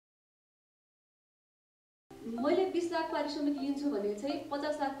मैले 20 लाख पारिश्रमिक लिन्छु भने चाहिँ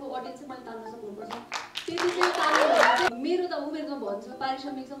 50 लाखको अडियन्स चाहिँ मैले तान्न सक्नुपर्छ। त्यति चाहिँ तान्यो भने चाहिँ मेरो त उमेरमा भन्छु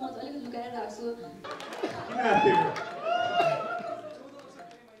पारिश्रमिक चाहिँ म चाहिँ अलिकति लुकाएर राख्छु।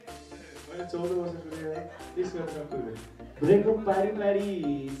 मैले 14 वर्षको रियालाई 30 गरेर पुग्यो। ब्रेकअप पारी पारी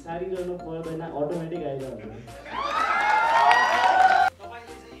सारिरहनु पर्दैन, अटोमेटिक आइरहन्छ।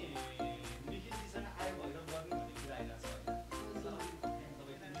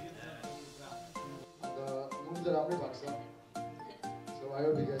 राम्रै भएको छ। So I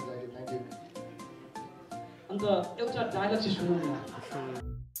hope you guys like it. Thank you. अन्त एउटा डायलग चाहिँ सुनौँ न।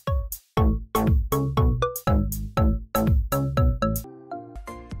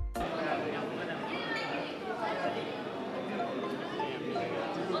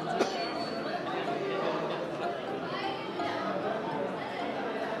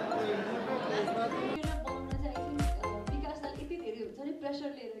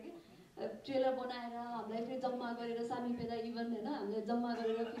 ट्रेलर बनाएर हामीलाई फेरि जम्मा गरेर सामी पेदा इभन होइन हामीले जम्मा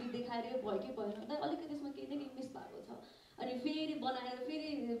गरेर फेरि देखाएर भयो कि भएन भन्दा अलिकति त्यसमा केही न केही मिस भएको छ। अनि फेरि बनाएर फेरि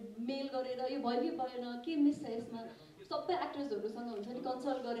मेल गरेर यो भयो कि भएन के मिस छ यसमा सबै एक्ट्रेसहरूसँग हुन्छ नि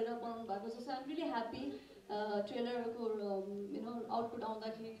कन्सल्ट गरेर बनाउनु भएको छ। So I'm really happy ट्रेलरको output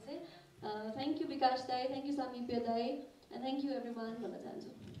आउँदाखेरि चाहिँ थ्याङ्क यू विकास दाई, थ्याङ्क यू सामी पे दाई and thank you every one भन्न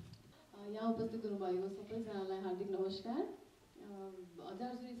चाहन्छु। यहाँ उपस्थित हुनुभएको सबैजनालाई हार्दिक नमस्कार।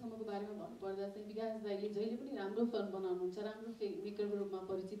 हजार जुनीसम्मको बारेमा भन्नुपर्दा चाहिँ विकास दाईले जहिले पनि राम्रो फिल्म बनाउनुहुन्छ, राम्रो फिल्म मेकरको रूपमा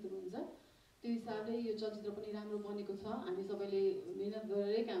परिचित हुनुहुन्छ। त्यो हिसाबले यो चलचित्र पनि राम्रो बनेको छ। हामी सबैले मेहनत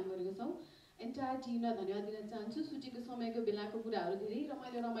गरेरै काम गरेको छौँ। एन्टायर टिमलाई धन्यवाद दिन चाहन्छु। छुट्टीको समयको बेलाको कुराहरू धेरै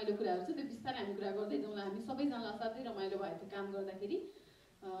रमाइलो कुराहरू छ, त्यो बिस्तारै हामी कुरा गर्दै जाउँला। हामी सबैजना असाध्यै रमाइलो भयो त्यो काम गर्दाखेरि।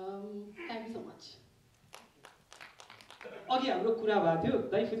 Thank you so much. अघि हाम्रो कुरा भएको थियो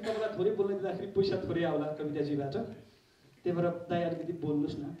दाइ, फेरि तपाईँलाई थोरै बोल्न दिँदाखेरि पैसा थोरै आउला कविताजीबाट, त्यही भएर दाइ अलिकति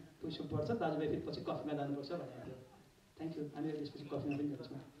बोल्नुहोस् न, पैसा पर्छ दाजुभाइ फेरि पछि कफीमा जानुपर्छ भनेको थियो। Thank you. हामी त्यसपछि कफीमा पनि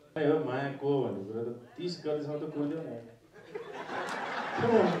जान्छौँ। हो माया को भन्ने कुरा त 30 गरेसम्म त कुर्दियो न।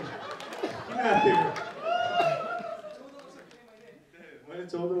 मैले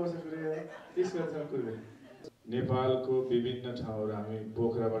 14 वर्षको रियालाई 30 गरेसम्म कुर्दियो। नेपालको विभिन्न ठाउँहरू हामी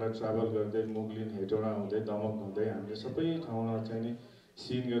पोखराबाट ट्राभल गर्दै मुगलिन हेटौँडा हुँदै दमक हुँदै हामीले सबै ठाउँमा चाहिँ नि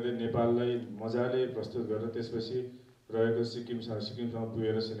सिन गर्दै नेपाललाई मजाले प्रस्तुत गरेर त्यसपछि रहेको सिक्किमसम्म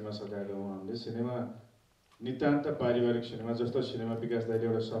पुगेर सिनेमा सजाएका हौँ हामीले। सिनेमा नितान्त पारिवारिक सिनेमा जस्तो सिनेमा विकास दाइले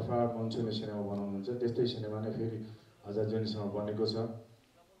एउटा सफा मनसुने सिनेमा बनाउनुहुन्छ त्यस्तै सिनेमा नै फेरि हजार जुनीसम्म बनेको छ।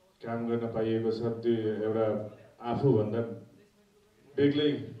 काम गर्न पाइएको छ। एउटा आफूभन्दा बेग्लै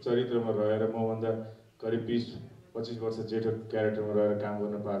चरित्रमा रहेर मभन्दा करिब 20-25 वर्ष जेठो क्यारेक्टरमा रहेर काम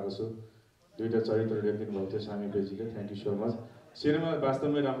गर्न पाएको छु। दुईवटा चरित्र लेखिदिनु भएको थियो सामी बेजीले। Thank you so much. Cinema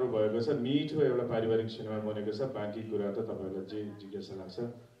वास्तवमै राम्रो भएको छ। मिठो एउटा पारिवारिक सिनेमा बनेको छ। बाँकी कुरा त तपाईँहरूलाई जे जिज्ञासा लाग्छ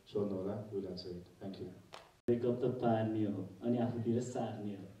सोध्नु होला। बुझाउँछ। Thank you. ब्रेकअप त पार्ने हो अनि आफूतिर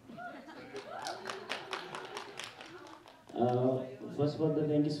सार्ने हो। फर्स्ट अफ अल त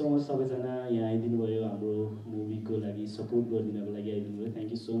थ्याङ्क यू सो मच सबैजना यहाँ आइदिनु भयो, हाम्रो मुभीको लागि सपोर्ट गरिदिनको लागि आइदिनु भयो।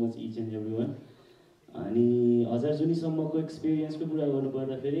 Thank you so much each and every one. अनि हजार जुनीसम्मको एक्सपिरियन्सको कुरा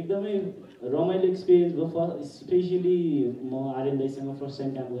गर्नुपर्दाखेरि एकदमै रमाइलो एक्सपिरियन्स भयो। स्पेसली म आर्यन दाइसँग फर्स्ट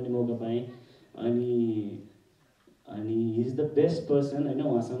टाइम काम गर्ने मौका पाएँ। अनि he is the best person होइन।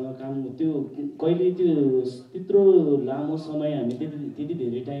 उहाँसँग काम त्यो कहिले त्यो त्यत्रो लामो समय हामी त्यति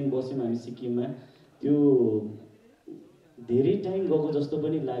धेरै टाइम बस्यौँ हामी सिक्किममा, त्यो धेरै टाइम गएको जस्तो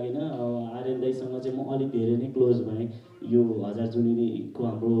पनि लागेन। आर्यन दाइसँग चाहिँ म अलिक धेरै नै क्लोज भएँ। यो हजार जुनीको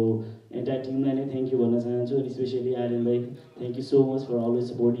हाम्रो एन्टायर टिमलाई नै थ्याङ्क यू भन्न चाहन्छु। अनि स्पेसली आर्यन दाइ thank you so much for always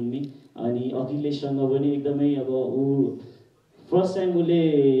supporting me. अनि अखिलेशसँग पनि एकदमै अब ऊ फर्स्ट टाइम उसले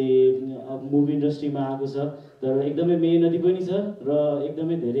मुभी इन्डस्ट्रीमा आएको छ, तर एकदमै मेहनती पनि छ र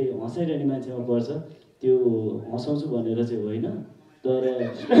एकदमै धेरै हँसाइरहने मान्छेमा पर्छ। त्यो हँसाउँछु भनेर चाहिँ होइन,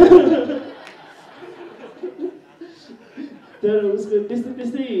 तर उसको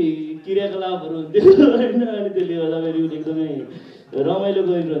त्यस्तै क्रियाकलापहरू हुन्थ्यो होइन। अनि त्यसले गर्दाखेरि उसले एकदमै रमाइलो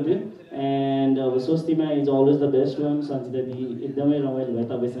गरिरहन्थ्यो। एन्ड अब Swastima is always the best one. Sanchita दिदी एकदमै रमाइलो भयो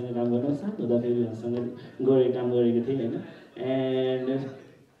तपाईँसँग काम गर्न। साथ हुँदाखेरि उहाँसँग काम गरेको थिएँ होइन। एन्ड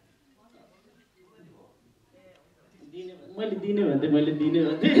मैले दिने भन्थेँ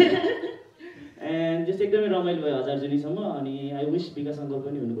एन्ड जस्तो एकदमै रमाइलो भयो हजार जुनीसम्म। अनि आई विश विकास अङ्कल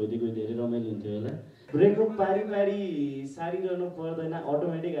पनि हुनुभयो थियो, कोही धेरै रमाइलो हुन्थ्यो होला। ब्रेकअप पारी पारी सारिरहनु पर्दैन,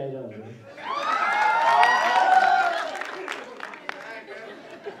 अटोमेटिक आइरहन्छ।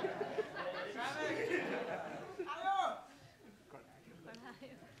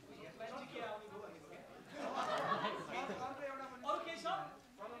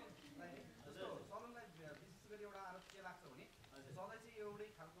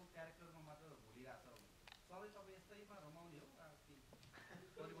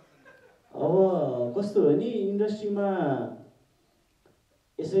 अब कस्तो हो नि इन्डस्ट्रीमा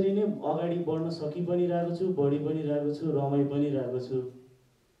यसरी नै अगाडि बढ्न सकि पनि रहेको छु, बढी पनि रहेको छु, रमाइ पनि रहेको छु।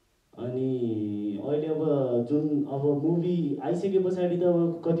 अनि अहिले अब जुन अब मुभी आइसके पछाडि त अब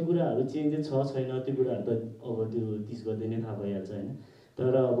कति कुराहरू चेन्जेस छ छैन त्यो कुराहरू त अब त्यो 30 गते नै थाहा भइहाल्छ होइन।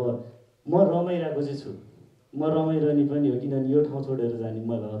 तर अब म रमाइरहेको चाहिँ छु, म रमाइरहने पनि हो, किनभने यो ठाउँ छोडेर जाने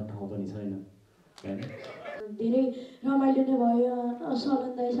मलाई अरू ठाउँ पनि छैन होइन। धेरै रमाइलो नै भयो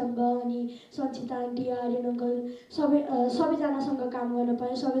सलन दाइसँग अनि सञ्चिता आन्टी आर्यन अङ्कल सबैजनासँग काम गर्न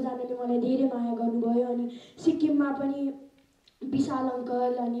पाएँ। सबैजनाले मलाई धेरै माया गर्नुभयो। अनि सिक्किममा पनि विशाल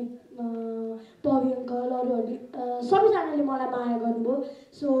अङ्कल अनि पवि अङ्कल अरूहरूले सबैजनाले मलाई माया गर्नुभयो।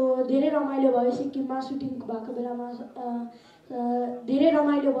 सो धेरै रमाइलो भयो सिक्किममा सुटिङ भएको बेलामा, धेरै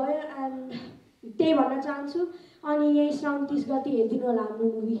रमाइलो भयो। एन्ड त्यही भन्न चाहन्छु। अनि यही श्रावण 30 गते हेरिदिनु होला हाम्रो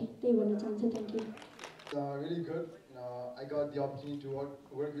मुभी, त्यही भन्न चाहन्छु। Thank you. Really good. I got the opportunity to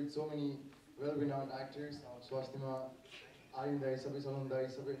work with so many well-renowned actors. Swastimaal, Arindai, Sabai,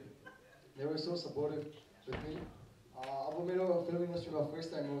 they were so supportive with me. Abo mero film industry ma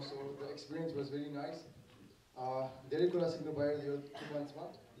first time ho, so the experience was very nice. धेरै कुरा सिक्नु पायो यो 2 months ma.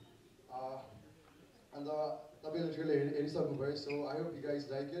 And तपाईहरुले trailer हेरिसक्नु भयो, so I hope you guys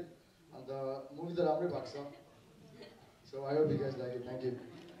like it. And the movie त राम्रै भएको छ. So I hope you guys like it. Thank you.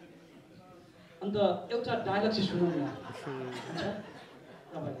 अन्त एउटा डायलग चाहिँ सुनौँ न हुन्छ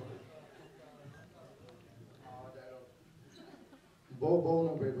तपाईले। बाउ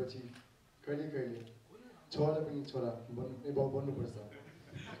नभएपछि कहिले कहिले छोरा पनि छोरा बन्नुपर्छ।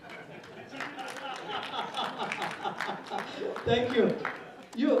 Thank you.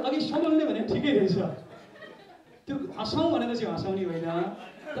 यो अघि समलले भने ठिकै रहेछ, त्यो हँसाउँ भनेर चाहिँ हँसाउने होइन,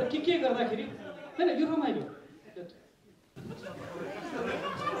 तर के गर्दाखेरि होइन यो रमाइलो।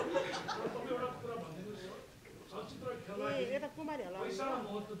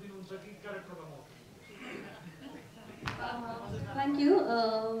 Thank you.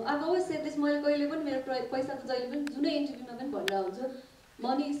 I've always said this, मैले कहिले पनि मेरो पैसा त जहिले पनि जुनै इन्टरभ्यूमा पनि भनिरहेको हुन्छु,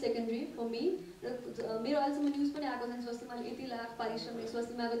 money is secondary for me. मेरो अहिलेसम्म न्युज पनि आएको छैन स्वास्तिमाले यति लाख पारिश्रमिक,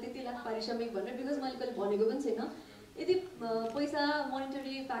 स्वास्तिमाको त्यति लाख पारिश्रमिक भनेर, बिकज मैले कहिले भनेको पनि छैन। यदि पैसा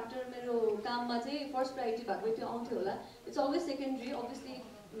मोनिटरी फ्याक्टर मेरो काममा चाहिँ फर्स्ट प्रायोरिटी भएको त्यो आउँथ्यो होला। It's always secondary, obviously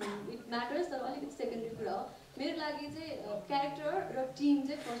it matters, तर अलिकति सेकेन्डरी कुरा हो मेरो लागि चाहिँ। क्यारेक्टर र टिम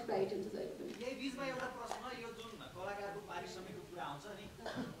चाहिँ फर्स्ट प्रायोरिटी हुन्छ जहिले पनि। यही बीचमा एउटा प्रश्न, यो जुन कलाकारको पारिश्रमिकको कुरा आउँछ नि,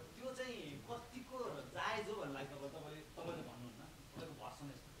 त्यो चाहिँ कतिको जायज हो भन्ने लाग्छ तपाईले भन्नुहुन्छ, तपाईको भर्सन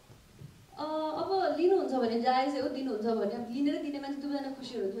यस्तो? अब लिनुहुन्छ भने जायज हो, दिनुहुन्छ भने अब लिनेर दिने मान्छे दुईजना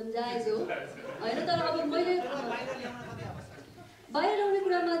खुसी हुनुहुन्छ भने जायज हो होइन। तर अब मैले बाहिर ल्याउने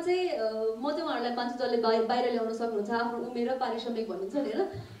कुरामा चाहिँ म चाहिँ उहाँहरूलाई मान्छु जसले बाहिर ल्याउन सक्नुहुन्छ, आफ्नो उमेर र पारिश्रमिक भन्नुहुन्छ नि होइन।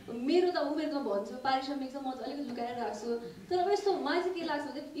 मेरो त उमेरमा भन्छु, पारिश्रमिक चाहिँ म चाहिँ अलिकति लुकाएर राख्छु। तर अब यस्तो मलाई चाहिँ के लाग्छ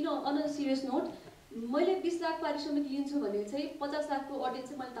भने अन अ सिरियस नोट, मैले 20 लाख पारिश्रमिक लिन्छु भने चाहिँ 50 लाखको अडियन्स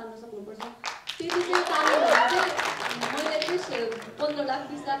चाहिँ मैले तान्न सक्नुपर्छ। त्यति चाहिँ तान्यो भने चाहिँ मैले एटलिस्ट 15 लाख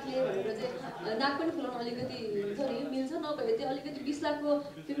 20 लाख लिएँ भनेर चाहिँ नाक पनि फुलाउनु अलिकति हुन्छ नि, मिल्छ। नभए त्यो अलिकति 20 लाखको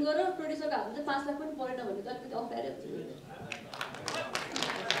फिल्म गरेर प्रड्युसरको हातमा चाहिँ 5 लाख पनि परेन भने चाहिँ अलिकति अप्ठ्यारै हुन्छ।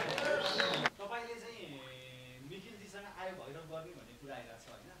 तपाईले चाहिँ निखिलजीसँग आयो भैरव गर्ने भन्ने कुरा आइरहेको छ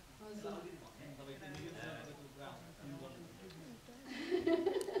होइन?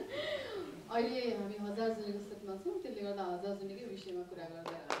 अहिले हामी 1000 जुनीको सेटमा छौँ, त्यसले गर्दा 1000 जुनीकै विषयमा कुरा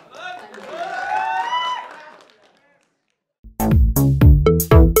गर्दै